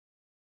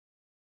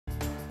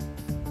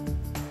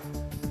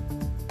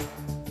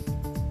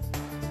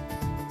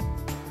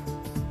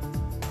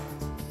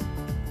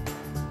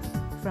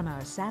From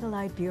our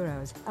satellite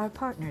bureaus, our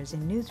partners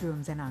in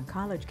newsrooms and on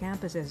college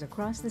campuses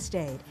across the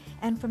state,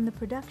 and from the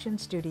production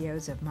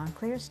studios of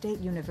Montclair State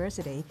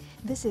University,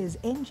 this is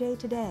NJ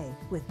Today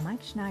with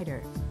Mike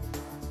Schneider.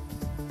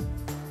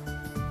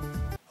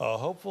 A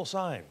hopeful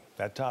sign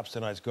that tops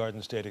tonight's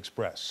Garden State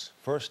Express.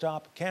 First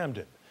stop,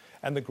 Camden,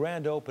 and the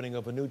grand opening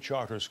of a new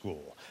charter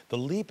school, the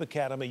Leap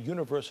Academy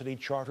University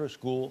Charter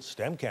School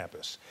STEM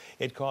Campus.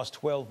 It cost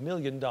 $12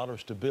 million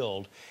to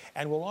build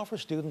and will offer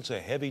students a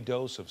heavy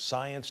dose of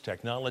science,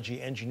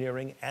 technology,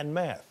 engineering, and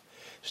math.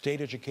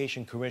 State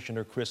Education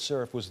Commissioner Chris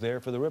Cerf was there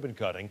for the ribbon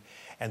cutting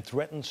and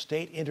threatened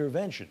state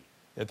intervention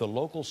if the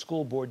local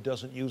school board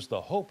doesn't use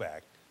the HOPE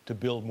Act to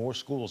build more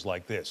schools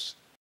like this.